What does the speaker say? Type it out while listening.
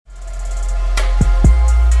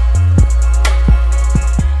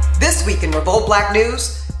This week in Revolt Black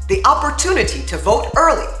News, the opportunity to vote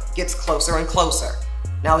early gets closer and closer.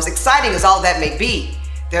 Now, as exciting as all that may be,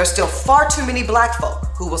 there are still far too many black folk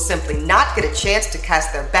who will simply not get a chance to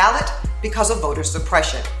cast their ballot because of voter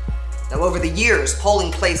suppression. Now, over the years,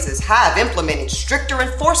 polling places have implemented stricter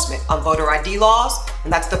enforcement on voter ID laws,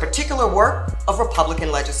 and that's the particular work of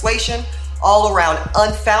Republican legislation all around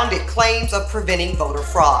unfounded claims of preventing voter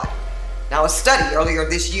fraud. Now, a study earlier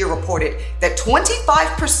this year reported that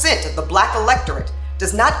 25% of the black electorate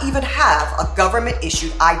does not even have a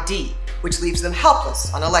government-issued ID, which leaves them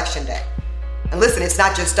helpless on Election Day. And listen, it's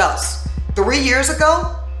not just us. 3 years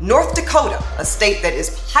ago, North Dakota, a state that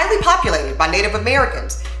is highly populated by Native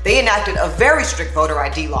Americans, they enacted a very strict voter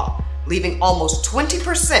ID law, leaving almost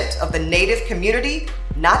 20% of the Native community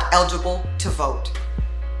not eligible to vote.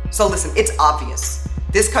 So listen, it's obvious.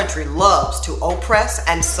 This country loves to oppress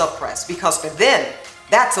and suppress because for them,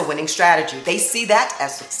 that's a winning strategy. They see that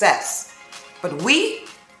as success. But we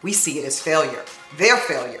see it as failure, their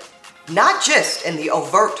failure, not just in the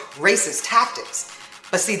overt racist tactics,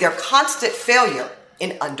 but see their constant failure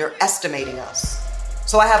in underestimating us.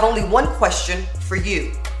 So I have only one question for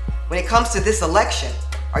you. When it comes to this election,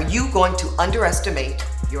 are you going to underestimate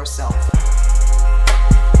yourself?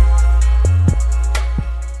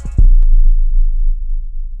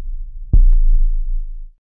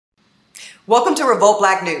 Welcome to Revolt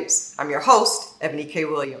Black News. I'm your host, Ebony K.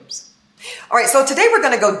 Williams. All right, so today we're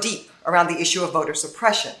going to go deep around the issue of voter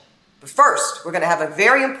suppression. But first, we're going to have a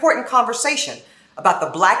very important conversation about the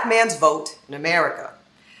black man's vote in America.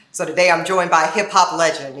 So today I'm joined by a hip-hop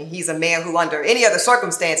legend. He's a man who, under any other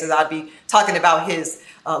circumstances, I'd be talking about his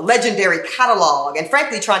legendary catalog and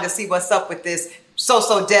frankly trying to see what's up with this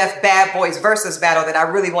So Def Bad Boys versus battle that I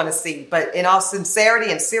really want to see. But in all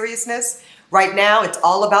sincerity and seriousness, right now, it's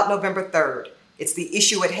all about November 3rd. It's the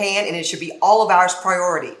issue at hand, and it should be all of our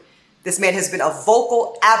priority. This man has been a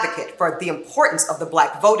vocal advocate for the importance of the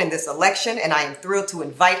black vote in this election, and I am thrilled to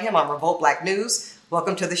invite him on Revolt Black News.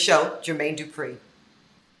 Welcome to the show, Jermaine Dupri.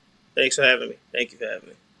 Thanks for having me. Thank you for having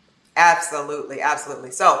me. Absolutely, absolutely.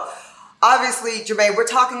 So, obviously, Jermaine, we're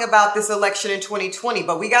talking about this election in 2020,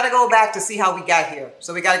 but we got to go back to see how we got here.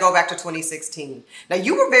 So we got to go back to 2016. Now,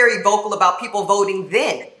 you were very vocal about people voting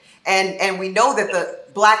then. And we know that the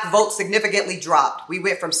black vote significantly dropped. We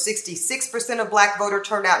went from 66% of black voter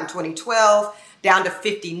turnout in 2012 down to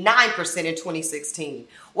 59% in 2016.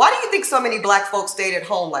 Why do you think so many black folks stayed at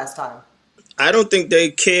home last time? I don't think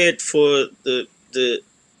they cared for the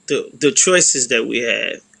choices that we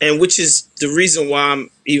had, and which is the reason why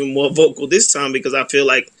I'm even more vocal this time, because I feel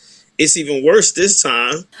like it's even worse this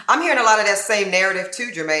time. I'm hearing a lot of that same narrative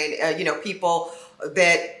too, Jermaine. People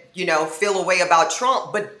that feel a way about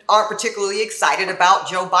Trump, but aren't particularly excited about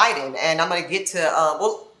Joe Biden. And I'm going to get to,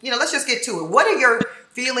 let's just get to it. What are your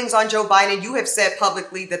feelings on Joe Biden? You have said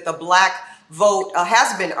publicly that the black vote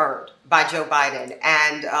has been earned by Joe Biden.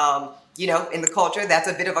 And, in the culture, that's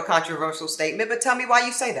a bit of a controversial statement. But tell me why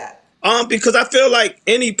you say that. Because I feel like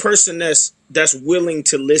any person that's willing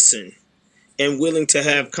to listen and willing to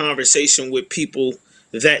have conversation with people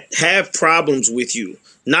that have problems with you,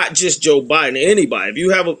 not just Joe Biden, anybody. If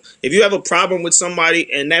you have a problem with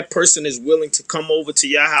somebody and that person is willing to come over to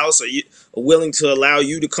your house or willing to allow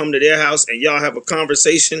you to come to their house and y'all have a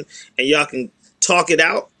conversation and y'all can talk it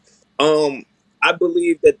out, I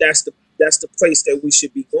believe that's the place that we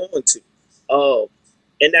should be going to,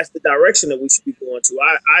 and that's the direction that we should be going to.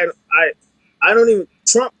 I don't even.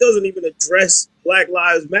 Trump doesn't even address Black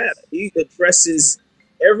Lives Matter. He addresses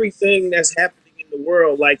everything that's happening in the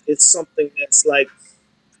world like it's something that's like,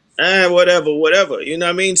 whatever. You know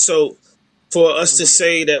what I mean? So for us to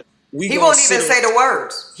say that he won't even say the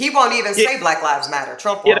words. He won't even say Black Lives Matter.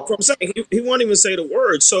 Trump won't. Yeah, that's what I'm saying. He won't even say the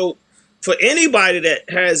words. So for anybody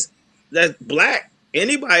that's black,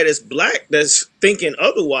 anybody that's black that's thinking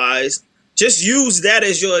otherwise, just use that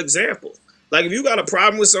as your example. Like if you got a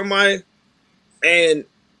problem with somebody and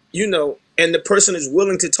and the person is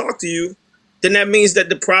willing to talk to you, then that means that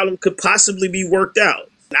the problem could possibly be worked out.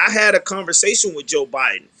 And I had a conversation with Joe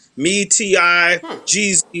Biden. Me, T.I.,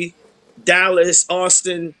 Jeezy, Dallas,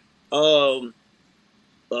 Austin, Falana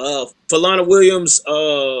Williams,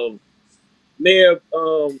 Mayor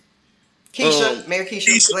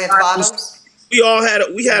Keisha Lance Bottoms. We all had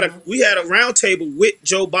a round table with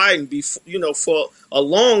Joe Biden before, for a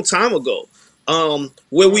long time ago,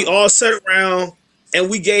 where we all sat around and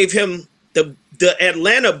we gave him the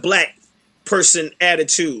Atlanta black person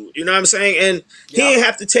attitude. You know what I'm saying? And he didn't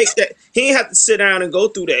have to take that. He didn't have to sit down and go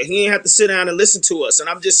through that. He didn't have to sit down and listen to us. And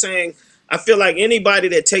I'm just saying, I feel like anybody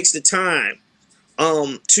that takes the time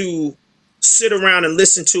to sit around and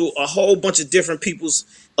listen to a whole bunch of different people's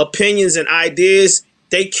opinions and ideas,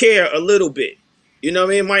 they care a little bit. You know what I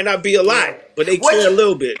mean? It might not be a lot, but they care a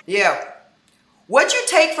little bit. Yeah. What'd you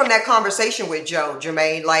take from that conversation with Joe,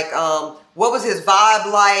 Jermaine? Like, what was his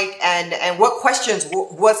vibe like, and what questions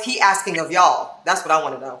was he asking of y'all? That's what I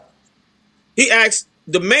want to know. He asked,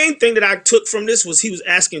 the main thing that I took from this was he was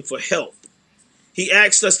asking for help. He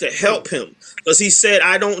asked us to help him because he said,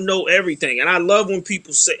 I don't know everything. And I love when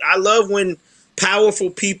people say, I love when powerful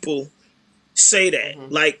people say that.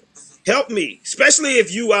 Mm-hmm. Like, help me, especially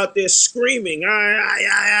if you out there screaming,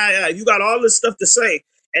 you got all this stuff to say.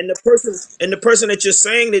 And the person that you're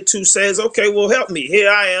saying it to says, okay, well, help me. Here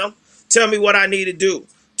I am. Tell me what I need to do.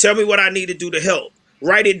 Tell me what I need to do to help.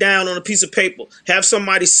 Write it down on a piece of paper. Have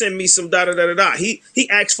somebody send me some da-da-da-da-da. He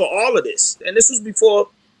asked for all of this. And this was before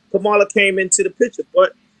Kamala came into the picture.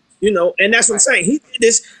 But, you know, and that's what I'm saying. He did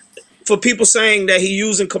this for people saying that he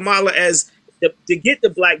using Kamala as to get the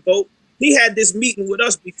black vote. He had this meeting with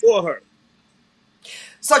us before her.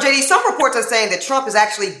 So, JD, some reports are saying that Trump is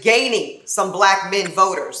actually gaining some black men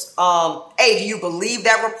voters. A, do you believe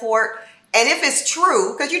that report? And if it's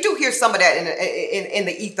true, because you do hear some of that in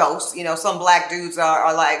the ethos, you know, some black dudes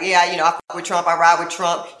are like, yeah, you know, I fuck with Trump, I ride with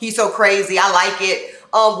Trump, he's so crazy, I like it.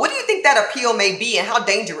 What do you think that appeal may be, and how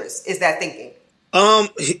dangerous is that thinking?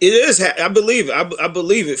 It is. I believe it. I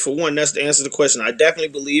believe it. For one, that's the answer to the question. I definitely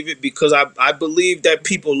believe it because I believe that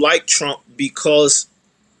people like Trump because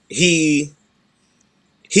he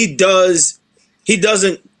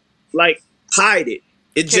doesn't like hide it.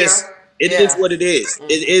 It is what it is.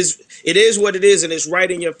 Mm-hmm. It is what it is, and it's right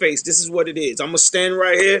in your face. This is what it is. I'm gonna stand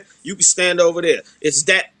right here. You can stand over there. It's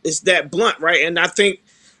that blunt, right? And I think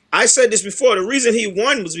I said this before. The reason he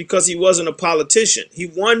won was because he wasn't a politician. He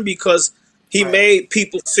won because he made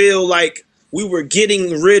people feel like we were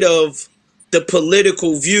getting rid of the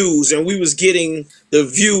political views and we was getting the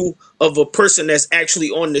view of a person that's actually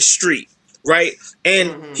on the street, right?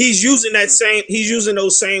 And he's using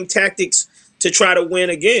those same tactics to try to win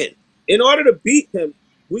again. In order to beat him,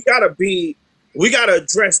 we gotta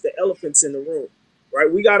address the elephants in the room,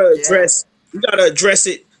 right? We gotta address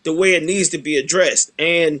it the way it needs to be addressed.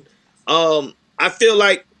 And I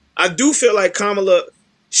do feel like Kamala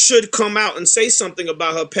should come out and say something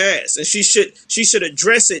about her past, and she should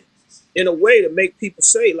address it in a way to make people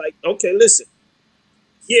say, like, okay, listen,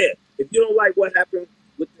 yeah, if you don't like what happened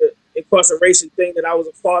with the incarceration thing that I was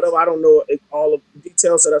a part of, I don't know all of the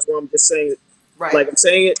details, so that's why I'm just saying it like I'm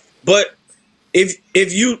saying it. But if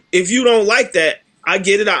you don't like that, I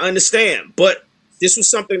get it, I understand. But this was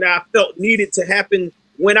something that I felt needed to happen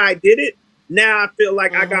when I did it. Now I feel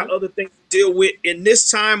like I got other things to deal with in this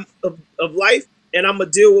time of life, and I'm gonna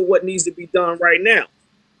deal with what needs to be done right now.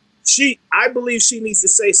 I believe she needs to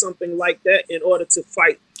say something like that in order to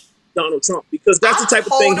fight Donald Trump, because that's the type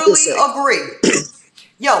of thing he'll say. I totally agree.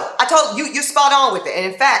 Yo, I told you, you're spot on with it. And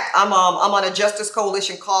in fact, I'm on a Justice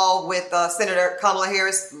Coalition call with Senator Kamala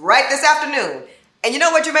Harris right this afternoon. And you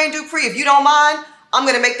know what, Jermaine Dupri, if you don't mind, I'm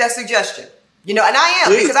going to make that suggestion. You know, and I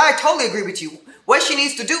am, because I totally agree with you. What she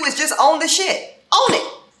needs to do is just own the shit. Own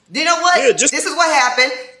it. You know what? Yeah, this is what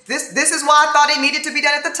happened. This is why I thought it needed to be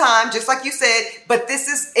done at the time, just like you said. But this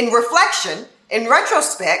is, in reflection, in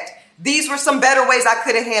retrospect, these were some better ways I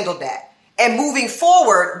could have handled that. And moving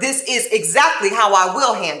forward, this is exactly how I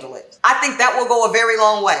will handle it. I think that will go a very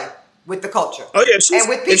long way with the culture. Oh yeah, and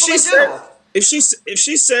with people in general. If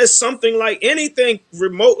she says something like anything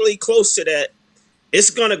remotely close to that, it's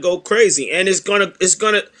gonna go crazy, and it's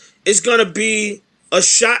gonna be a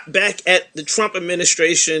shot back at the Trump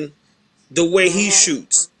administration, the way he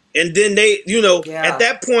shoots. And then they, at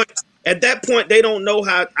that point, they don't know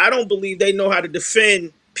how. I don't believe they know how to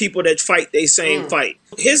defend people that fight they same fight.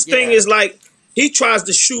 His thing is like, he tries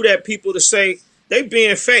to shoot at people to say they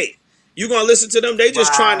being fake. You gonna listen to them? They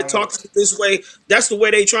just trying to talk to you this way. That's the way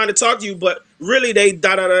they trying to talk to you, but really they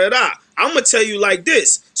da-da-da-da. I'm gonna tell you like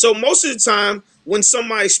this. So most of the time when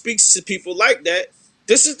somebody speaks to people like that,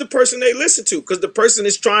 this is the person they listen to, because the person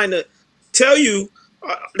is trying to tell you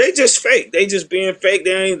they just fake. They just being fake.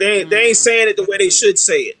 They ain't saying it the way they should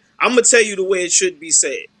say it. I'm gonna tell you the way it should be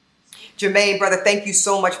said. Jermaine, brother, thank you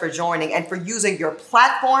so much for joining and for using your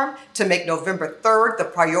platform to make November 3rd the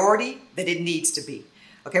priority that it needs to be.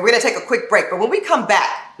 Okay, we're going to take a quick break, but when we come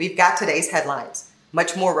back, we've got today's headlines.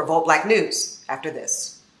 Much more Revolt Black News after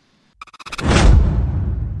this.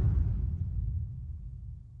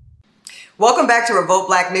 Welcome back to Revolt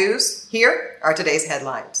Black News. Here are today's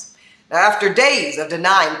headlines. Now, after days of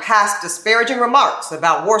denying past disparaging remarks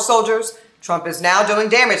about war soldiers, Trump is now doing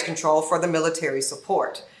damage control for the military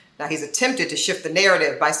support. Now, he's attempted to shift the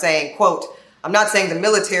narrative by saying, quote, I'm not saying the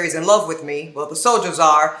military's in love with me. Well, the soldiers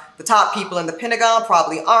are. The top people in the Pentagon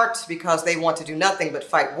probably aren't because they want to do nothing but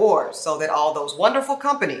fight wars so that all those wonderful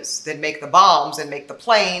companies that make the bombs and make the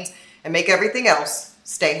planes and make everything else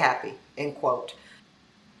stay happy, end quote.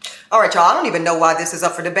 All right, y'all, I don't even know why this is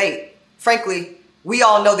up for debate. Frankly, we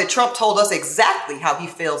all know that Trump told us exactly how he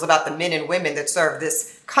feels about the men and women that served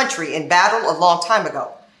this country in battle a long time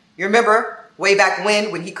ago. You remember way back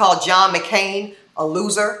when he called John McCain a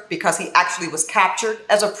loser because he actually was captured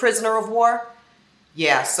as a prisoner of war?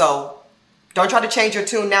 Yeah, so don't try to change your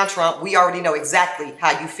tune now, Trump. We already know exactly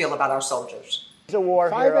how you feel about our soldiers. He's a war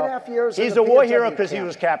hero. 5.5 years. He's a war hero because he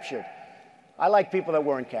was captured. I like people that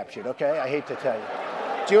weren't captured, okay? I hate to tell you.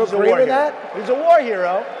 Do you agree with that? He's a war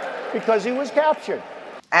hero because he was captured.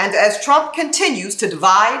 And as Trump continues to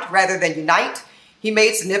divide rather than unite, he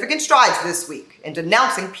made significant strides this week in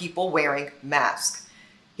denouncing people wearing masks.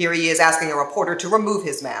 Here he is asking a reporter to remove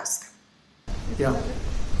his mask. Yeah.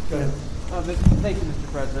 Go ahead. Thank you,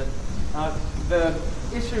 Mr. President. The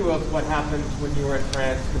issue of what happened when you were in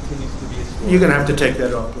France continues to be a story. You're going to have to take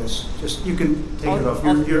that off, please. You can take it off.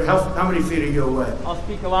 How many feet are you away? I'll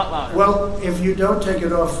speak a lot louder. Well, if you don't take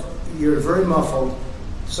it off, you're very muffled.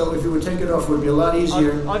 So if you would take it off, it would be a lot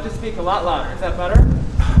easier. I'll just speak a lot louder. Is that better?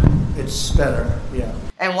 It's better, yeah.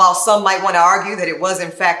 And while some might want to argue that it was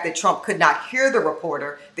in fact that Trump could not hear the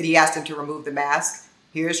reporter that he asked him to remove the mask,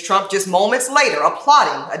 here's Trump just moments later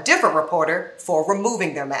applauding a different reporter for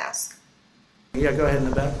removing their mask. Yeah, go ahead in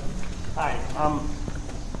the back. Hi.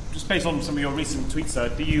 Just based on some of your recent tweets, sir,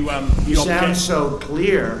 do you... You sound so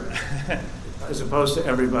clear as opposed to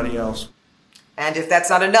everybody else. And if that's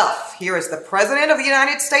not enough, here is the President of the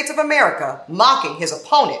United States of America mocking his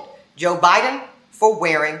opponent, Joe Biden, for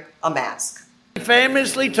wearing a mask. He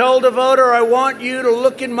famously told a voter, I want you to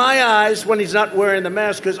look in my eyes when he's not wearing the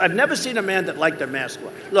mask, because I've never seen a man that liked a mask.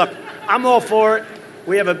 Look, I'm all for it.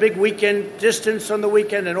 We have a big weekend, distance on the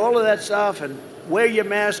weekend and all of that stuff, and wear your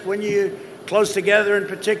mask when you're close together in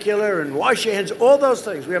particular, and wash your hands, all those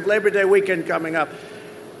things. We have Labor Day weekend coming up.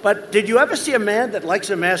 But did you ever see a man that likes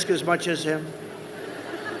a mask as much as him?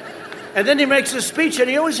 And then he makes a speech, and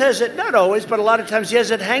he always has it, not always, but a lot of times he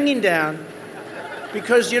has it hanging down.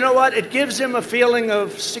 Because you know what? It gives him a feeling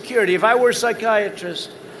of security. If I were a psychiatrist,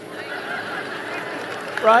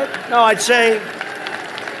 right? No, I'd say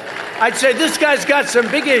this guy's got some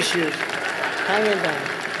big issues. Hanging down.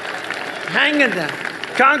 Hanging down.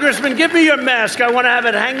 Congressman, give me your mask. I want to have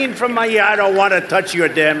it hanging from my ear. I don't want to touch your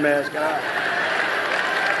damn mask.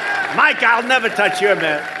 Mike, I'll never touch your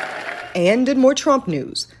mask. And in more Trump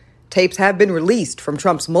news, tapes have been released from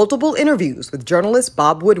Trump's multiple interviews with journalist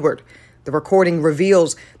Bob Woodward. The recording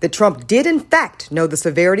reveals that Trump did in fact know the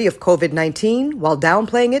severity of COVID-19 while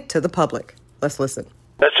downplaying it to the public. Let's listen.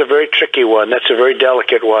 That's a very tricky one. That's a very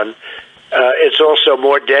delicate one. It's also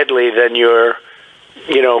more deadly than your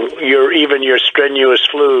strenuous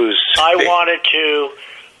flus. I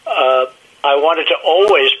wanted to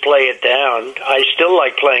always play it down. I still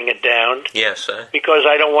like playing it down. Yes, sir. Because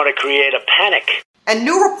I don't want to create a panic. And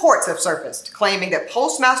new reports have surfaced claiming that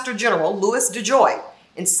Postmaster General Louis DeJoy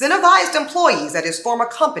incentivized employees at his former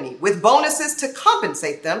company with bonuses to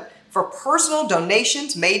compensate them for personal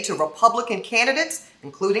donations made to Republican candidates,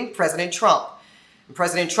 including President Trump. And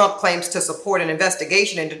President Trump claims to support an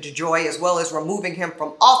investigation into DeJoy as well as removing him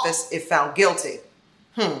from office if found guilty.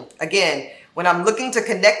 Again, when I'm looking to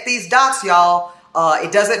connect these dots, y'all,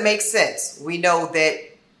 it doesn't make sense. We know that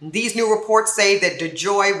these new reports say that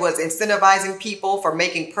DeJoy was incentivizing people for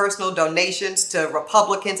making personal donations to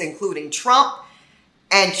Republicans, including Trump.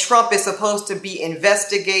 And Trump is supposed to be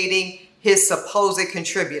investigating his supposed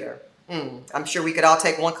contributor. I'm sure we could all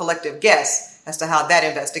take one collective guess as to how that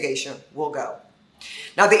investigation will go.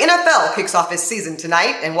 Now, the NFL kicks off its season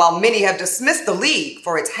tonight, and while many have dismissed the league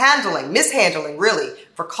for its mishandling really,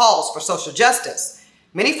 for calls for social justice,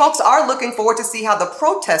 many folks are looking forward to see how the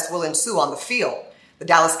protests will ensue on the field. The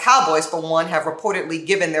Dallas Cowboys, for one, have reportedly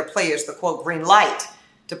given their players the, quote, green light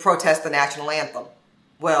to protest the national anthem.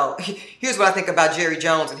 Well, here's what I think about Jerry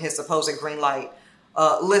Jones and his supposed green light.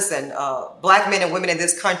 Listen, black men and women in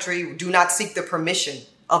this country do not seek the permission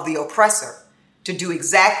of the oppressor to do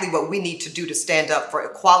exactly what we need to do to stand up for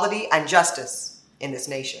equality and justice in this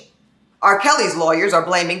nation. R. Kelly's lawyers are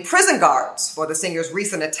blaming prison guards for the singer's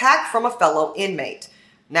recent attack from a fellow inmate.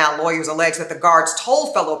 Now, lawyers allege that the guards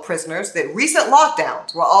told fellow prisoners that recent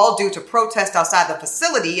lockdowns were all due to protests outside the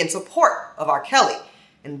facility in support of R. Kelly,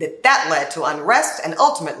 and that led to unrest and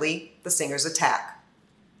ultimately the singer's attack.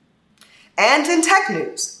 And in tech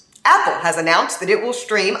news, Apple has announced that it will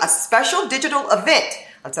stream a special digital event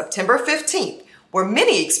on September 15th where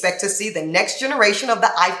many expect to see the next generation of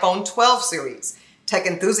the iPhone 12 series. Tech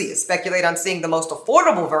enthusiasts speculate on seeing the most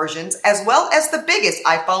affordable versions as well as the biggest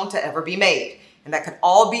iPhone to ever be made. And that could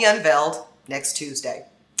all be unveiled next Tuesday.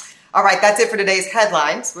 All right, that's it for today's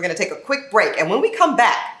headlines. We're going to take a quick break. And when we come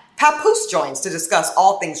back, Papoose joins to discuss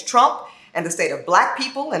all things Trump and the state of Black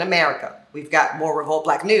people in America. We've got more Revolt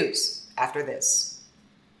Black news after this.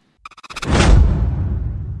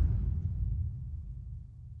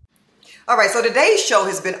 All right, so today's show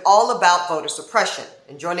has been all about voter suppression.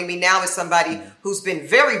 And joining me now is somebody who's been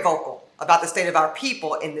very vocal about the state of our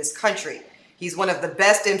people in this country. He's one of the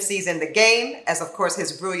best MCs in the game, as of course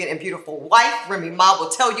his brilliant and beautiful wife, Remy Ma, will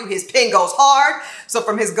tell you his pen goes hard. So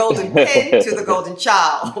from his golden pen to the golden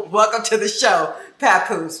child, welcome to the show,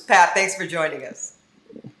 Papoose. Pap, thanks for joining us.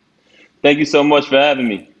 Thank you so much for having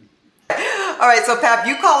me. All right, so Pap,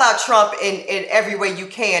 you call out Trump in every way you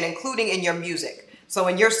can, including in your music. So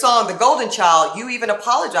in your song, The Golden Child, you even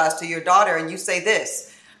apologize to your daughter and you say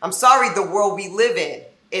this: "I'm sorry the world we live in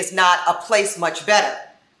is not a place much better.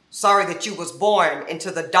 Sorry that you was born into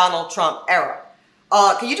the Donald Trump era."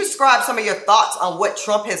 Can you describe some of your thoughts on what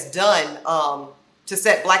Trump has done to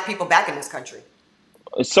set Black people back in this country?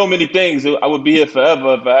 So many things. I would be here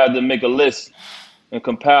forever if I had to make a list and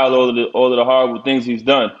compile all of the horrible things he's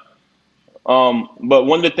done. But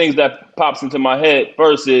one of the things that pops into my head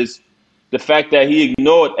first is the fact that he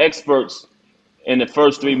ignored experts in the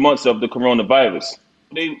first 3 months of the coronavirus.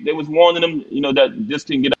 They was warning them, that this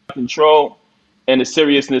can get out of control. And the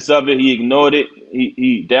seriousness of it, he ignored it.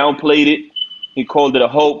 He downplayed it. He called it a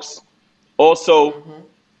hoax. Also,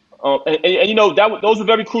 those are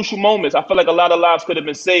very crucial moments. I feel like a lot of lives could have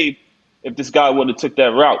been saved if this guy would have took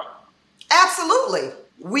that route. Absolutely.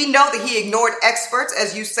 We know that he ignored experts,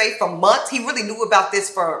 as you say, for months. He really knew about this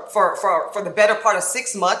for the better part of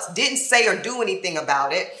 6 months, didn't say or do anything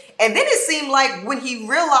about it. And then it seemed like when he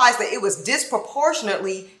realized that it was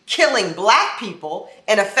disproportionately killing Black people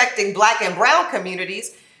and affecting Black and brown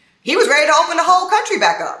communities, he was ready to open the whole country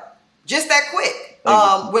back up just that quick,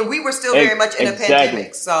 when we were still very much in a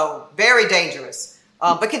pandemic. So very dangerous.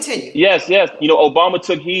 But continue. Yes. Obama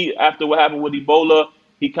took heed after what happened with Ebola.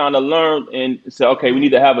 He kind of learned and said, okay, we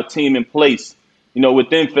need to have a team in place, on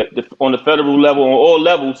the federal level, on all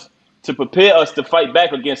levels, to prepare us to fight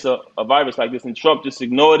back against a virus like this. And Trump just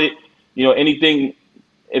ignored it. Anything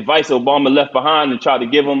advice Obama left behind and tried to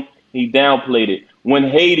give him, he downplayed it.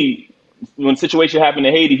 When the situation happened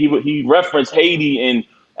in Haiti, he referenced Haiti and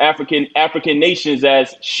African nations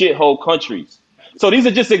as shithole countries. So these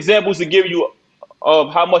are just examples to give you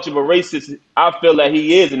of how much of a racist I feel that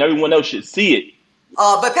he is, and everyone else should see it.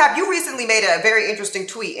 But Pap, you recently made a very interesting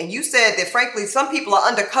tweet, and you said that, frankly, some people are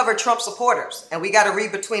undercover Trump supporters, and we got to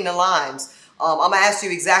read between the lines. I'm going to ask you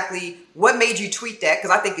exactly what made you tweet that, because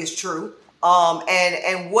I think it's true.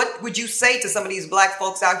 And what would you say to some of these Black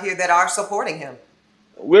folks out here that are supporting him?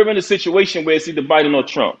 We're in a situation where it's either Biden or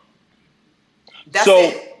Trump. That's so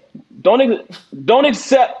it. Don't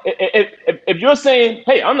accept if you're saying,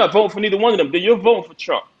 hey, I'm not voting for neither one of them, then you're voting for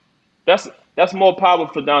Trump. That's more power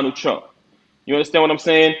for Donald Trump. You understand what I'm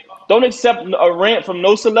saying? Don't accept a rant from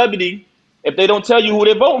no celebrity if they don't tell you who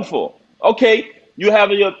they're voting for. Okay, you're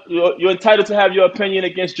entitled to have your opinion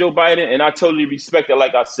against Joe Biden, and I totally respect that.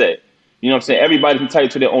 Like I said, you know what I'm saying? Everybody's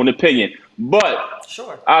entitled to their own opinion. But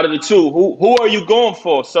sure, out of the two, who are you going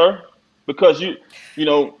for, sir? Because you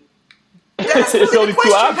know, that's really it's only the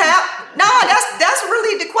question, two options. Pat. No, that's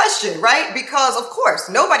really the question, right? Because of course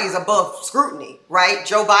nobody's above scrutiny, right?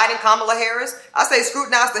 Joe Biden, Kamala Harris, I say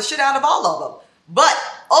scrutinize the shit out of all of them. But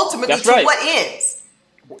ultimately, that's right. What ends?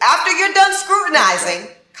 After you're done scrutinizing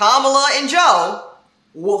Kamala and Joe,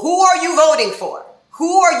 who are you voting for?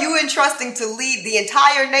 Who are you entrusting to lead the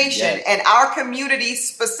entire nation and our community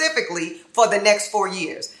specifically for the next 4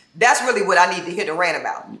 years? That's really what I need to hear the rant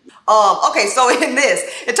about. Okay, so in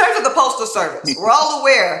terms of the Postal Service, we're all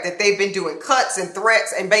aware that they've been doing cuts and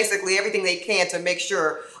threats and basically everything they can to make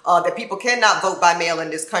sure that people cannot vote by mail in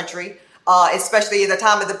this country, especially in the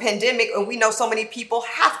time of the pandemic. And we know so many people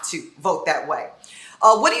have to vote that way.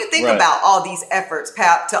 What do you think about all these efforts,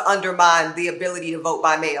 Pap, to undermine the ability to vote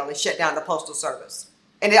by mail and shut down the Postal Service?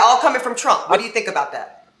 And they're all coming from Trump. What do you think about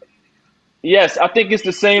that? Yes, I think it's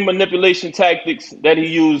the same manipulation tactics that he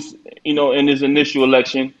used, in his initial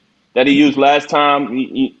election, that he used last time.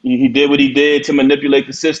 He did what he did to manipulate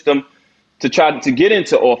the system to try to get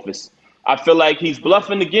into office. I feel like he's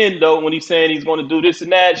bluffing again, though, when he's saying he's going to do this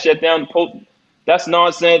and that, shut down the post. That's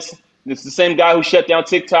nonsense. It's the same guy who shut down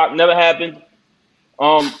TikTok. Never happened.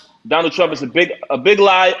 Donald Trump is a big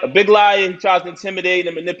liar. He tries to intimidate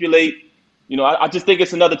and manipulate. I just think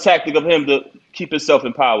it's another tactic of him to keep himself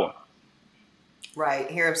in power.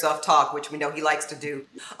 Right, hear himself talk, which we know he likes to do.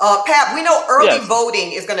 Pat, we know early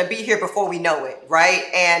voting is going to be here before we know it, right?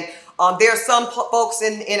 And there are some folks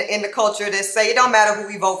in the culture that say it don't matter who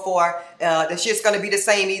we vote for, the shit's going to be the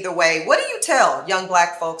same either way. What do you tell young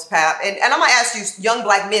black folks, Pat? And I'm going to ask you, young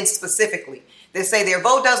black men specifically, that say their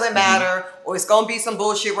vote doesn't matter or it's going to be some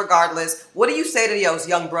bullshit regardless. What do you say to those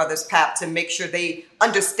young brothers, Pat, to make sure they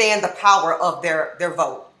understand the power of their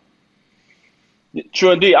vote?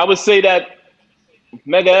 True indeed. I would say that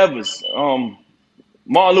Medgar Evers,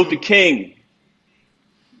 Martin Luther King,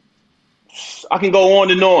 I can go on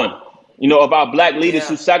and on, about black leaders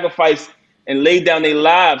who sacrificed and laid down their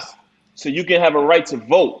lives so you can have a right to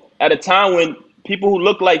vote at a time when people who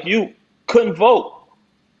look like you couldn't vote.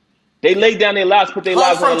 They laid down their lives, put their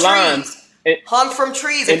lives on the line. Hung from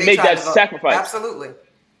trees and made that sacrifice. Absolutely.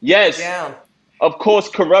 Yes. Yeah. Of course,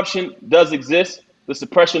 corruption does exist. The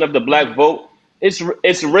suppression of the black vote.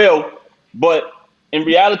 It's real, but in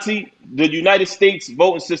reality, the United States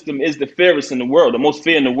voting system is the fairest in the world, the most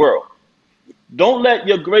fair in the world. Don't let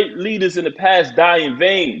your great leaders in the past die in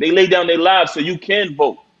vain. They lay down their lives so you can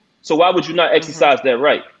vote. So why would you not exercise that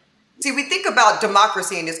right? See, we think about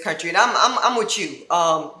democracy in this country, and I'm with you.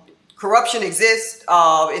 Corruption exists.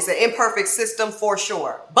 It's an imperfect system for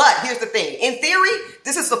sure. But here's the thing. In theory,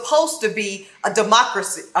 this is supposed to be a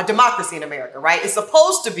democracy in America, right? It's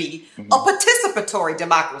supposed to be a participatory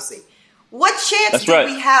democracy. What chance do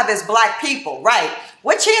we have as black people, right?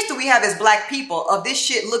 What chance do we have as black people of this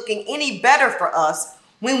shit looking any better for us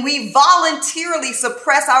when we voluntarily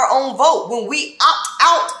suppress our own vote, when we opt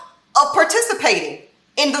out of participating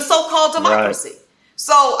in the so-called democracy? Right.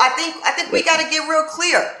 So I think we got to get real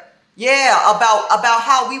clear, about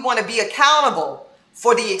how we want to be accountable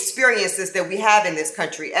for the experiences that we have in this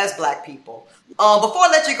country as black people. Before I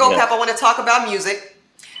let you go, Pep, I want to talk about music.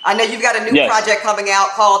 I know you've got a new project coming out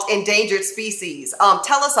called Endangered Species.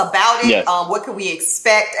 Tell us about it. Yes. What can we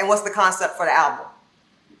expect, and what's the concept for the album?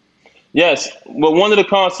 Yes. Well, one of the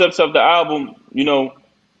concepts of the album,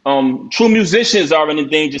 true musicians are an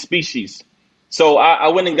endangered species. So I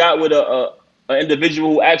went and got with an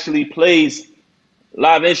individual who actually plays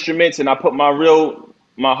live instruments, and I put my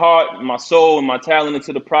heart, my soul, and my talent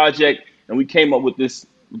into the project, and we came up with this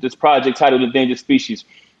project titled Endangered Species.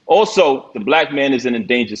 Also, the black man is an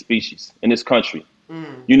endangered species in this country.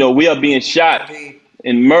 We are being shot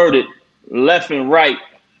and murdered left and right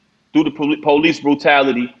through the police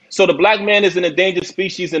brutality. So the black man is an endangered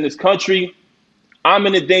species in this country. I'm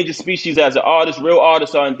an endangered species as an artist. Real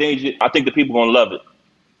artists are endangered. I think the people are going to love it.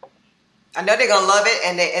 I know they're going to love it,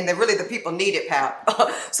 and the people need it, Pap.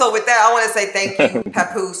 So with that, I want to say thank you,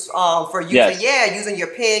 Papoose, for using your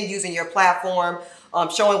pen, using your platform,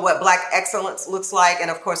 showing what black excellence looks like, and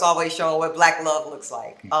of course, always showing what black love looks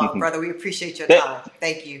like. Brother, we appreciate your time.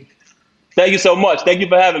 Thank you. Thank you so much. Thank you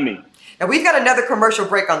for having me. Now, we've got another commercial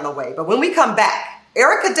break on the way, but when we come back,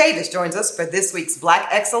 Erica Davis joins us for this week's Black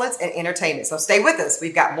Excellence and Entertainment. So stay with us.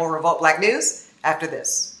 We've got more Revolt Black News after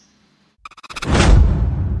this.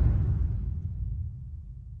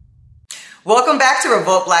 Welcome back to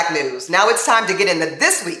Revolt Black News. Now it's time to get into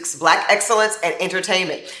this week's Black Excellence and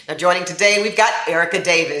Entertainment. Now joining today, we've got Erica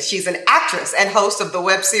Davis. She's an actress and host of the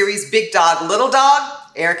web series Big Dog, Little Dog.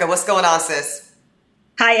 Erica, what's going on, sis?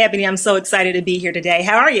 Hi, Ebony. I'm so excited to be here today.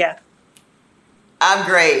 How are you? I'm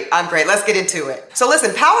great. Let's get into it. So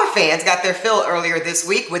listen, Power fans got their fill earlier this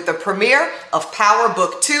week with the premiere of Power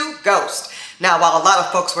Book 2, Ghost. Now, while a lot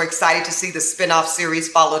of folks were excited to see the spin-off series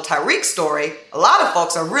follow Tariq's story, a lot of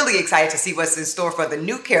folks are really excited to see what's in store for the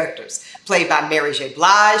new characters played by Mary J.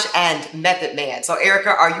 Blige and Method Man. So,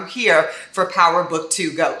 Erica, are you here for Power Book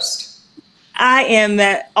 2, Ghost? I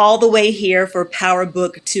am all the way here for Power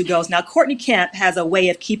Book 2 Ghost. Now, Courtney Kemp has a way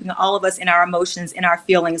of keeping all of us in our emotions, in our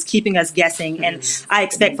feelings, keeping us guessing. And I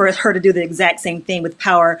expect for her to do the exact same thing with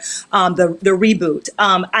Power, the reboot.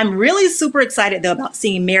 I'm really super excited, though, about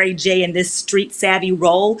seeing Mary J. in this street savvy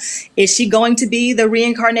role. Is she going to be the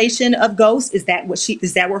reincarnation of Ghost? Is that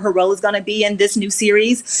where her role is going to be in this new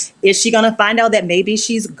series? Is she going to find out that maybe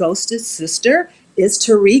she's Ghost's sister? Is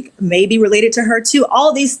Tariq maybe related to her too?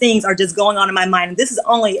 All these things are just going on in my mind. And this is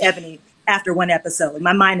only Ebony after one episode.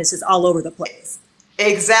 My mind is just all over the place.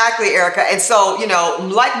 Exactly, Erica. And so,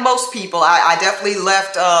 like most people, I definitely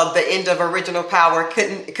left the end of Original Power.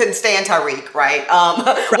 Couldn't stand Tariq, right?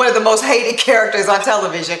 One of the most hated characters on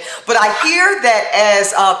television. But I hear that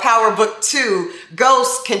as Power Book 2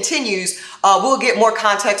 Ghost continues, we'll get more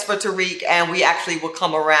context for Tariq, and we actually will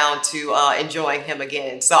come around to enjoying him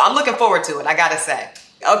again. So I'm looking forward to it, I gotta say.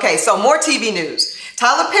 Okay, so more TV news.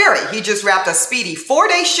 Tyler Perry, he just wrapped a speedy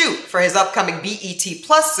 4-day shoot for his upcoming BET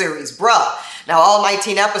Plus series, Bruh. Now, all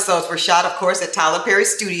 19 episodes were shot, of course, at Tyler Perry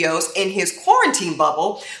Studios in his quarantine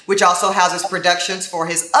bubble, which also houses productions for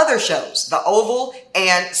his other shows, The Oval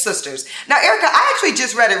and Sisters. Now, Erica, I actually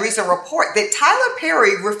just read a recent report that Tyler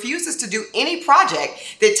Perry refuses to do any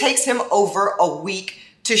project that takes him over a week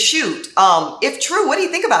to shoot. If true, what do you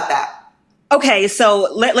think about that? Okay,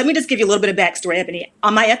 so let me just give you a little bit of backstory, Ebony.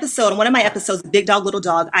 On one of my episodes, Big Dog, Little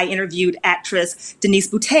Dog, I interviewed actress Denise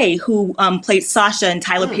Boutet, who played Sasha in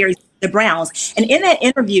Tyler Perry's The Browns. And in that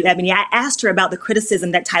interview, Ebony, I asked her about the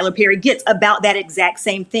criticism that Tyler Perry gets about that exact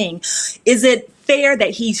same thing. Is it fair that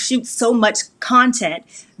he shoots so much content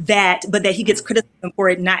but that he gets criticism for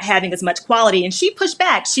it not having as much quality? And she pushed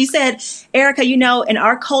back. She said, Erica, in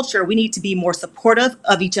our culture, we need to be more supportive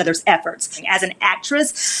of each other's efforts. As an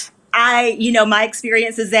actress, my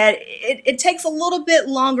experience is that it takes a little bit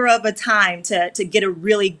longer of a time to get a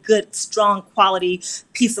really good, strong quality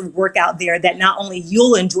piece of work out there that not only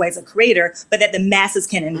you'll enjoy as a creator, but that the masses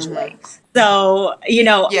can enjoy. Mm-hmm. So,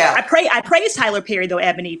 I praise Tyler Perry, though,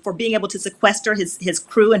 Ebony, for being able to sequester his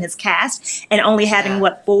crew and his cast and only having,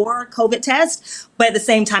 4 COVID tests. But at the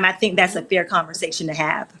same time, I think that's a fair conversation to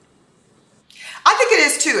have. I think it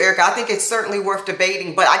is too, Erica. I think it's certainly worth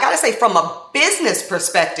debating. But I got to say, from a business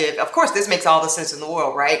perspective, of course, this makes all the sense in the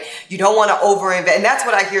world, right? You don't want to overinvest. And that's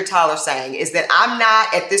what I hear Tyler saying, is that I'm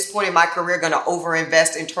not, at this point in my career, going to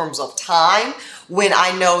overinvest in terms of time when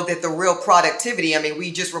I know that the real productivity,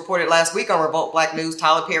 we just reported last week on Revolt Black News,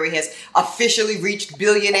 Tyler Perry has officially reached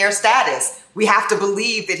billionaire status. We have to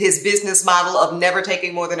believe that his business model of never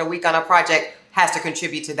taking more than a week on a project has to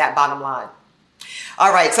contribute to that bottom line.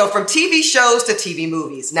 All right, so from TV shows to TV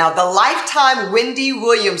movies. Now, the Lifetime Wendy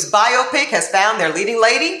Williams biopic has found their leading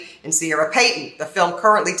lady in Sierra Payton. The film,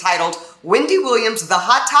 currently titled Wendy Williams, The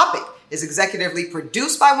Hot Topic, is executively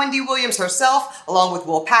produced by Wendy Williams herself, along with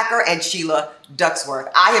Will Packer and Sheila Ducksworth.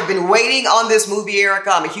 I have been waiting on this movie, Erica.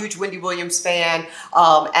 I'm a huge Wendy Williams fan,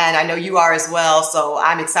 and I know you are as well, so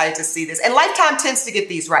I'm excited to see this. And Lifetime tends to get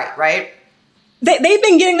these right? They've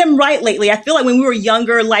been getting them right lately. I feel like when we were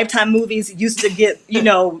younger, Lifetime movies used to get, they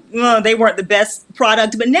weren't the best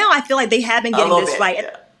product. But now I feel like they have been getting this right.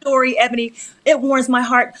 Yeah. Story, Ebony, it warms my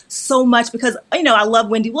heart so much because, I love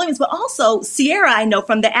Wendy Williams, but also Sierra, I know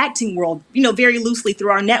from the acting world, very loosely through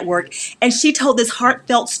our network. And she told this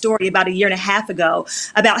heartfelt story about 1.5 years ago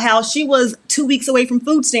about how she was 2 weeks away from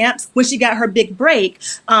food stamps when she got her big break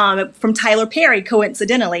from Tyler Perry,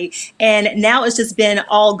 coincidentally. And now it's just been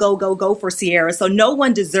all go for Sierra. So no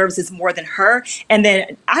one deserves this more than her. And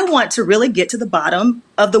then I want to really get to the bottom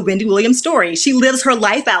of the Wendy Williams story. She lives her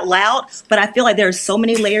life out loud, but I feel like there's so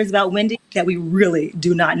many layers about Wendy that we really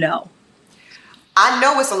do not know. I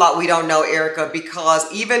know it's a lot we don't know, Erica,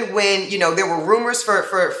 because even when, there were rumors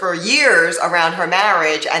for years around her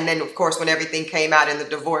marriage, and then, of course, when everything came out and the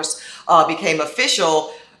divorce became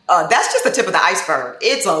official, that's just the tip of the iceberg.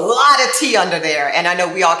 It's a lot of tea under there, and I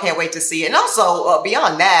know we all can't wait to see it. And also,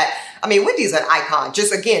 beyond that, Wendy's an icon,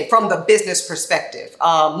 just again, from the business perspective.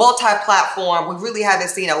 Multi-platform, we really haven't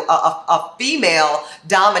seen a female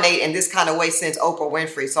dominate in this kind of way since Oprah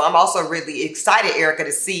Winfrey. So I'm also really excited, Erica,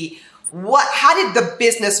 to see how did the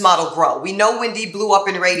business model grow? We know Wendy blew up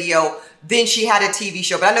in radio, then she had a TV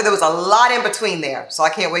show, but I know there was a lot in between there. So I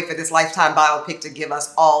can't wait for this Lifetime biopic to give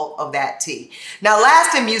us all of that tea. Now,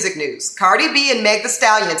 last in music news, Cardi B and Meg Thee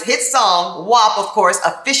Stallion's hit song, WAP, of course,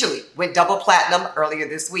 officially went double platinum earlier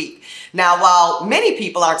this week. Now, while many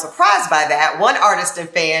people aren't surprised by that, one artist and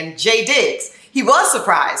fan, Jay Diggs, he was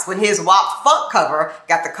surprised when his WAP Funk cover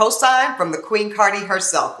got the cosign from the Queen Cardi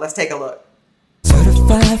herself. Let's take a look.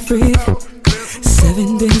 Certified freak,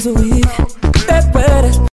 7 days a week. That word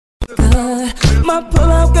is God. My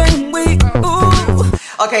pull-up game weak.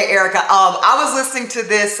 Ooh. Okay, Erica, I was listening to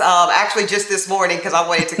this actually just this morning because I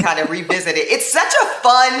wanted to kind of revisit it. It's such a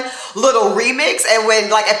fun little remix. And when,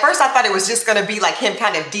 at first I thought it was just going to be like him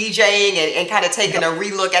kind of DJing and kind of taking a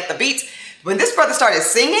relook at the beats. When this brother started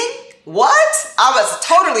singing, what? I was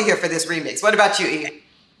totally here for this remix. What about you, E?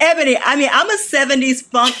 Ebony, I'm a 70s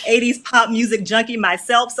funk, 80s pop music junkie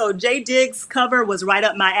myself, so Jay Diggs' cover was right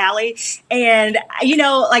up my alley. And,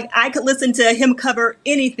 I could listen to him cover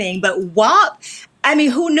anything, but WAP,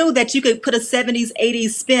 who knew that you could put a 70s,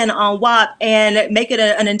 80s spin on WAP and make it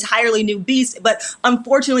an entirely new beast? But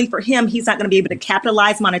unfortunately for him, he's not going to be able to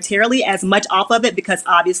capitalize monetarily as much off of it because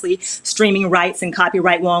obviously streaming rights and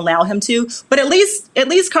copyright won't allow him to. But at least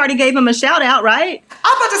Cardi gave him a shout out, right?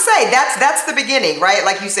 I'm about to say that's the beginning, right?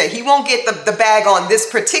 Like you said, he won't get the bag on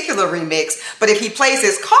this particular remix, but if he plays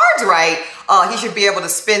his cards right, he should be able to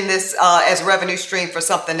spin this as revenue stream for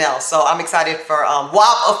something else. So I'm excited for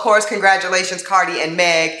WAP, of course. Congratulations, Cardi and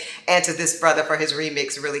Meg, and to this brother for his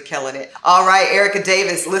remix, really killing it. All right, Erica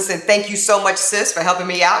Davis, listen, thank you so much, sis, for helping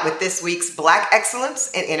me out with this week's Black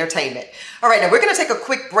Excellence in Entertainment. All right, now we're going to take a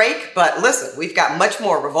quick break, but listen, we've got much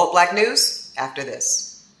more Revolt Black news after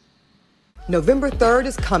this. November 3rd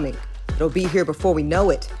is coming. It'll be here before we know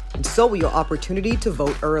it, and so will your opportunity to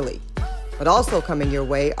vote early. But also coming your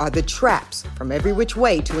way are the traps from every which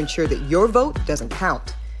way to ensure that your vote doesn't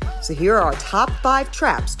count. So here are our top 5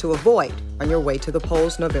 traps to avoid on your way to the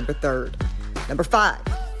polls November 3rd. Number 5,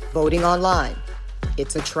 voting online.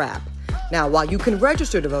 It's a trap. Now, while you can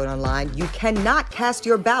register to vote online, you cannot cast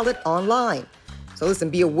your ballot online. So listen,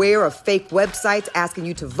 be aware of fake websites asking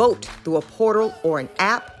you to vote through a portal or an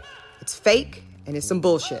app. It's fake and it's some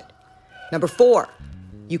bullshit. Number 4,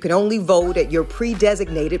 you can only vote at your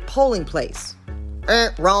pre-designated polling place.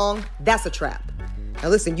 Wrong. That's a trap. Now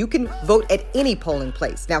listen, you can vote at any polling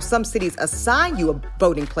place. Now, some cities assign you a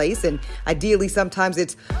voting place, and ideally sometimes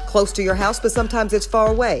it's close to your house, but sometimes it's far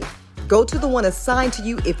away. Go to the one assigned to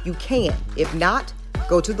you if you can. If not,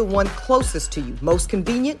 go to the one closest to you, most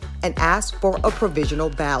convenient, and ask for a provisional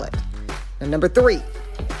ballot. Now, number 3,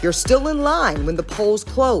 you're still in line when the polls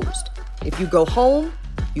closed. If you go home,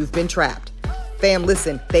 you've been trapped. Fam,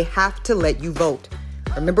 listen, they have to let you vote.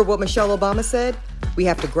 Remember what Michelle Obama said? We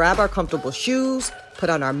have to grab our comfortable shoes, put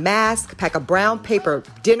on our mask, pack a brown paper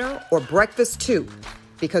dinner or breakfast too,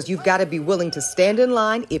 because you've got to be willing to stand in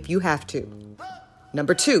line if you have to.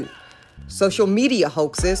 Number 2, social media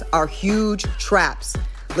hoaxes are huge traps.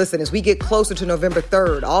 Listen, as we get closer to November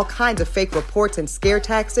 3rd, all kinds of fake reports and scare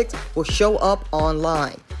tactics will show up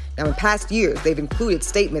online. Now, in past years, they've included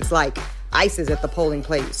statements like ICE is at the polling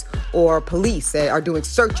place, or police are doing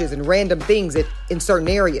searches and random things in certain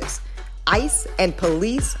areas. ICE and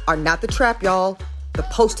police are not the trap, y'all. The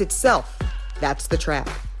post itself, that's the trap.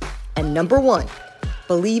 And number 1,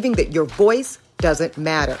 believing that your voice doesn't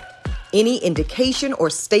matter. Any indication or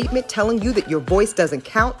statement telling you that your voice doesn't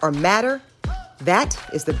count or matter, that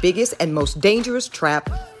is the biggest and most dangerous trap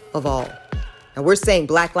of all. And we're saying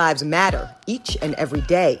Black Lives Matter each and every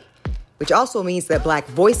day, which also means that Black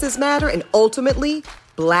voices matter and ultimately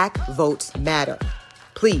Black votes matter.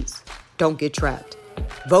 Please don't get trapped.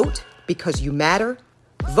 Vote because you matter.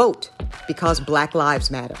 Vote because Black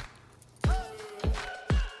lives matter.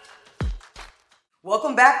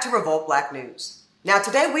 Welcome back to Revolt Black News. Now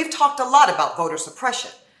today we've talked a lot about voter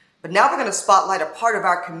suppression, but now we're going to spotlight a part of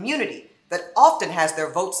our community that often has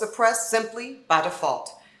their vote suppressed simply by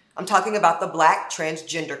default. I'm talking about the Black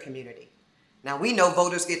transgender community. Now, we know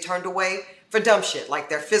voters get turned away for dumb shit, like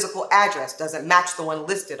their physical address doesn't match the one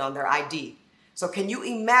listed on their ID. So can you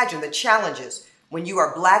imagine the challenges when you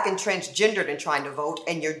are Black and transgendered and trying to vote,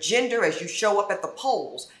 and your gender as you show up at the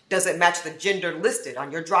polls doesn't match the gender listed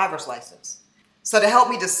on your driver's license? So to help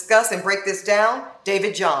me discuss and break this down,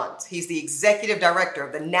 David Johns. He's the executive director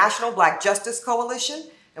of the National Black Justice Coalition,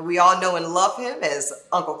 and we all know and love him as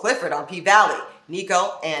Uncle Clifford on P-Valley,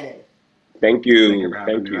 Nico Annan. Thank you.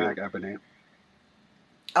 Thank you.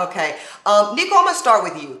 Okay. Nico, I'm going to start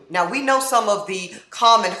with you. Now, we know some of the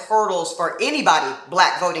common hurdles for anybody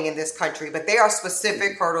Black voting in this country, but there are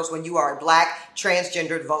specific hurdles when you are a Black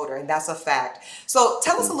transgendered voter, and that's a fact. So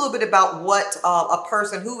tell us a little bit about what a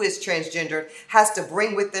person who is transgendered has to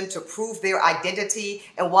bring with them to prove their identity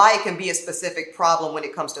and why it can be a specific problem when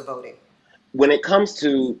it comes to voting. When it comes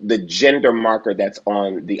to the gender marker that's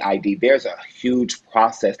on the ID, there's a huge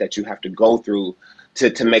process that you have to go through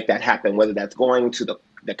to make that happen, whether that's going to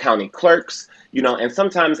the county clerks, and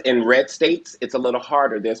sometimes in red states, it's a little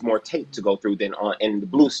harder. There's more tape to go through than in the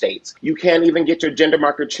blue states. You can't even get your gender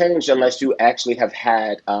marker changed unless you actually have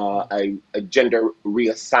had a gender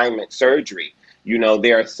reassignment surgery.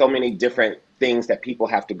 There are so many different things that people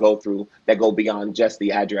have to go through that go beyond just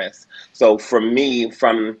the address. So for me,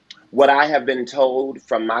 from what I have been told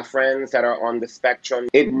from my friends that are on the spectrum,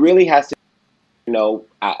 it really has to,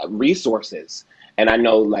 resources. And I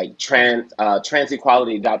know like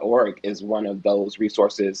transequality.org is one of those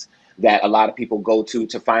resources that a lot of people go to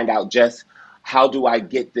find out just how do I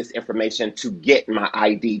get this information to get my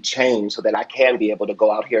ID changed so that I can be able to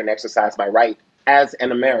go out here and exercise my right as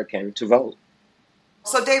an American to vote.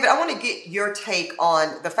 So, David, I want to get your take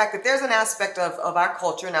on the fact that there's an aspect of our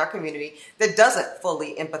culture and our community that doesn't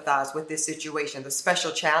fully empathize with this situation, the special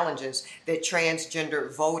challenges that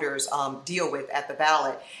transgender voters deal with at the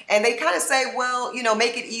ballot. And they kind of say, well,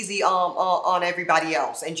 make it easy on everybody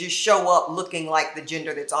else and just show up looking like the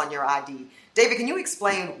gender that's on your ID. David, can you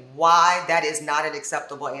explain why that is not an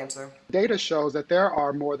acceptable answer? Data shows that there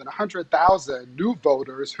are more than 100,000 new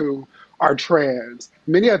voters who are trans,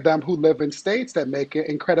 many of them who live in states that make it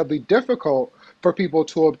incredibly difficult for people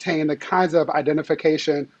to obtain the kinds of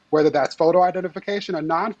identification, whether that's photo identification or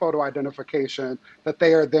non-photo identification, that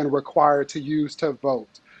they are then required to use to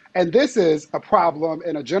vote. And this is a problem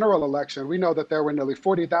in a general election. We know that there were nearly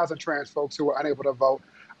 40,000 trans folks who were unable to vote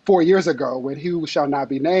 4 years ago when he who shall not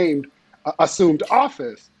be named assumed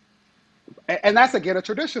office. And that's, again, a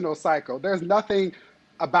traditional cycle. There's nothing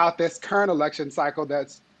about this current election cycle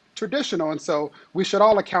that's traditional. And so we should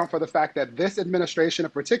all account for the fact that this administration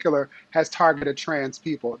in particular has targeted trans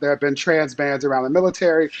people. There have been trans bans around the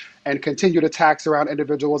military and continued attacks around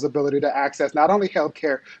individuals' ability to access not only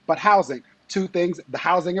healthcare, but housing. Two things, the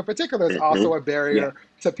housing in particular is also a barrier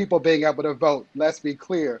to people being able to vote. Let's be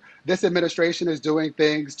clear. This administration is doing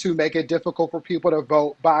things to make it difficult for people to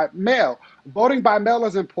vote by mail. Voting by mail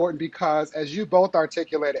is important because, as you both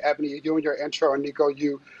articulated, Ebony, you in your intro, and Nico,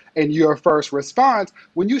 you in your first response,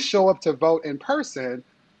 when you show up to vote in person,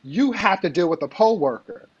 you have to deal with a poll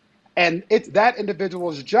worker. And it's that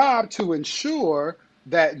individual's job to ensure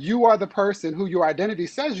that you are the person who your identity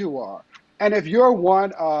says you are. And if you're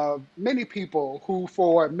one of many people who,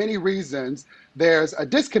 for many reasons, there's a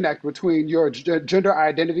disconnect between your gender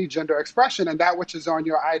identity, gender expression, and that which is on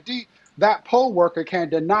your ID, that poll worker can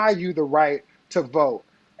deny you the right to vote.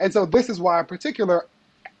 And so this is why, in particular,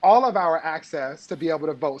 all of our access to be able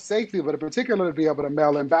to vote safely, but in particular to be able to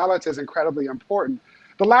mail in ballots, is incredibly important.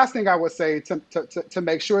 The last thing I would say to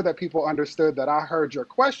make sure that people understood that I heard your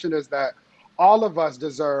question is that all of us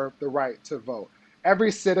deserve the right to vote.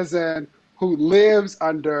 Every citizen who lives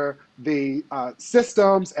under the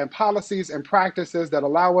systems and policies and practices that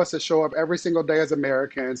allow us to show up every single day as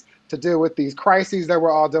Americans to deal with these crises that we're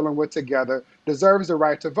all dealing with together deserves the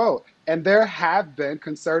right to vote. And there have been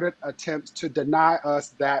concerted attempts to deny us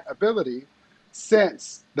that ability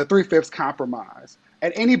since the 3/5 compromise.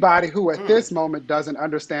 And anybody who at this moment doesn't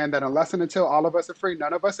understand that unless and until all of us are free,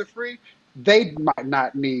 none of us are free, they might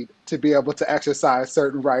not need to be able to exercise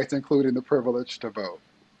certain rights, including the privilege to vote.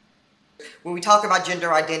 When we talk about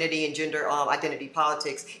gender identity and gender identity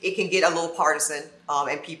politics, it can get a little partisan,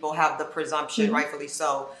 and people have the presumption, rightfully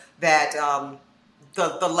so, that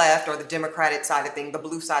the left or the Democratic side of things, the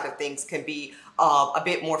blue side of things, can be a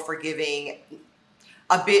bit more forgiving,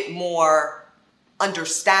 a bit more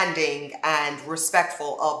understanding and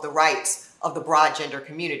respectful of the rights of the broad gender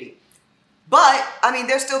community. But, I mean,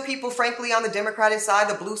 there's still people, frankly, on the Democratic side,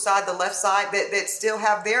 the blue side, the left side, that still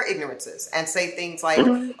have their ignorances and say things like,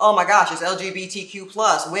 oh my gosh, it's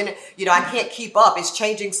LGBTQ+. When, I can't keep up. It's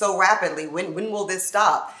changing so rapidly. When will this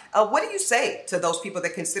stop? What do you say to those people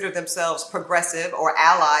that consider themselves progressive or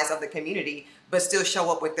allies of the community, but still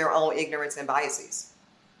show up with their own ignorance and biases?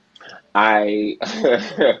 I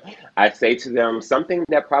say to them something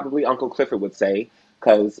that probably Uncle Clifford would say,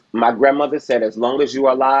 because my grandmother said, as long as you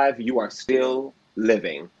are alive, you are still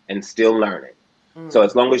living and still learning. So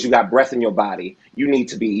as long as you got breath in your body, you need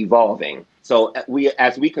to be evolving. So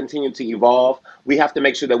as we continue to evolve, we have to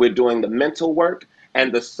make sure that we're doing the mental work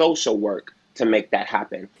and the social work to make that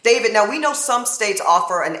happen. David, now we know some states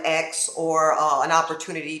offer an X or an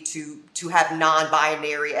opportunity to have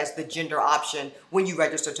non-binary as the gender option when you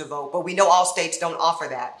register to vote, but we know all states don't offer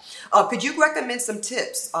that. Could you recommend some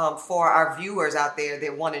tips for our viewers out there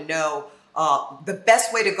that want to know the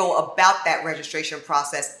best way to go about that registration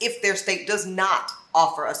process if their state does not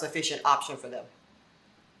offer a sufficient option for them?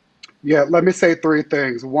 Yeah, let me say three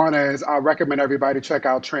things. One is I recommend everybody check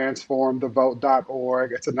out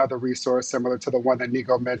transformthevote.org. It's another resource similar to the one that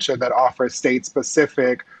Nico mentioned that offers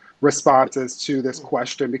state-specific responses to this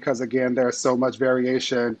question because, again, there's so much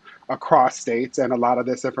variation across states, and a lot of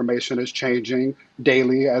this information is changing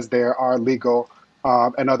daily as there are legal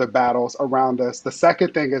and other battles around us. The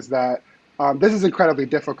second thing is that this is incredibly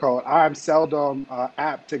difficult. I'm seldom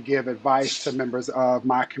apt to give advice to members of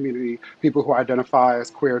my community, people who identify as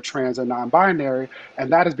queer, trans, or non-binary,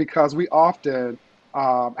 and that is because we often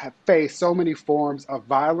have faced so many forms of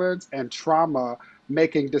violence and trauma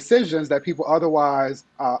making decisions that people otherwise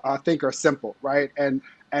think are simple, right? And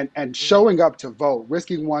showing up to vote,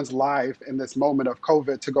 risking one's life in this moment of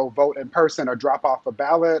COVID to go vote in person or drop off a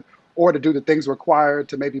ballot or to do the things required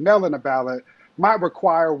to maybe mail in a ballot might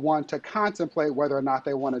require one to contemplate whether or not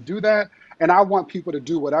they want to do that. And I want people to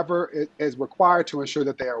do whatever is required to ensure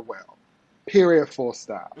that they are well. Period, full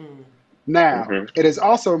stop. Now, it is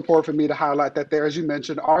also important for me to highlight that there, as you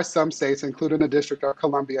mentioned, are some states, including the District of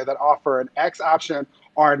Columbia, that offer an X option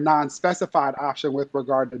or a non-specified option with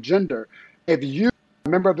regard to gender. If you, a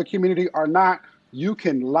member of the community, are not, you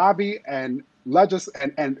can lobby and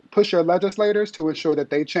push your legislators to ensure that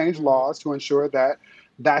they change laws to ensure that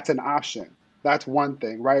that's an option. That's one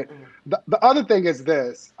thing, right? The other thing is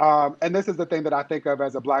this, and this is the thing that I think of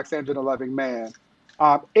as a Black Sandra loving man.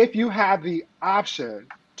 If you have the option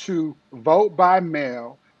to vote by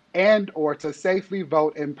mail and or to safely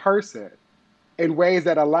vote in person in ways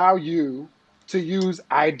that allow you to use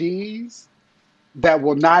IDs that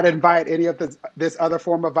will not invite any of this other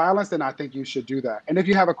form of violence, then I think you should do that. And if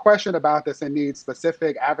you have a question about this and need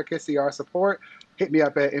specific advocacy or support, hit me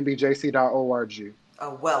up at mbjc.org.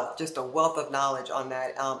 Just a wealth of knowledge on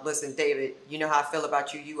that. Listen, David, you know how I feel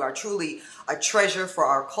about you. You are truly a treasure for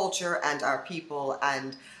our culture and our people.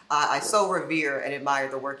 And I so revere and admire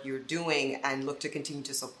the work you're doing and look to continue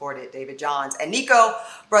to support it, David Johns. And Nico,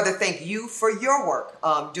 brother, thank you for your work,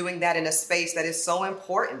 doing that in a space that is so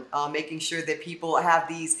important, making sure that people have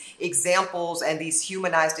these examples and these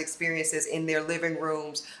humanized experiences in their living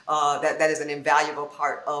rooms. That is an invaluable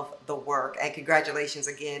part of the work. And congratulations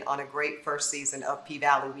again on a great first season of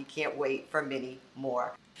P-Valley. We can't wait for many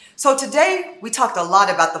more. So today we talked a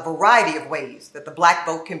lot about the variety of ways that the Black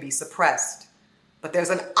vote can be suppressed. But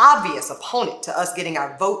there's an obvious opponent to us getting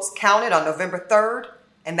our votes counted on November 3rd,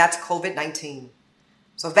 and that's COVID-19.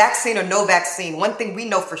 So vaccine or no vaccine, one thing we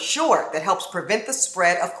know for sure that helps prevent the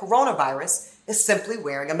spread of coronavirus is simply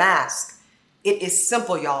wearing a mask. It is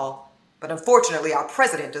simple, y'all, but unfortunately our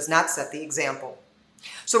president does not set the example.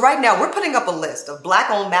 So right now we're putting up a list of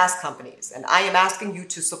Black-owned mask companies, and I am asking you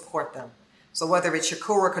to support them. So whether it's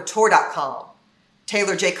ShakuraCouture.com,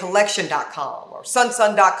 TaylorJCollection.com or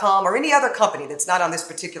SunSun.com or any other company that's not on this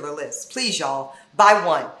particular list. Please, y'all, buy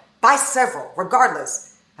one, buy several,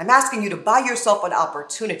 regardless. I'm asking you to buy yourself an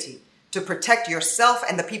opportunity to protect yourself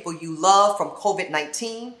and the people you love from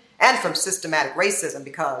COVID-19 and from systematic racism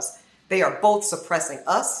because they are both suppressing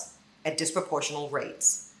us at disproportional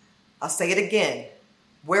rates. I'll say it again.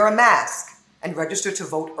 Wear a mask and register to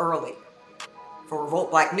vote early. For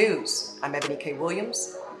Revolt Black News, I'm Ebony K.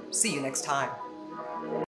 Williams. See you next time.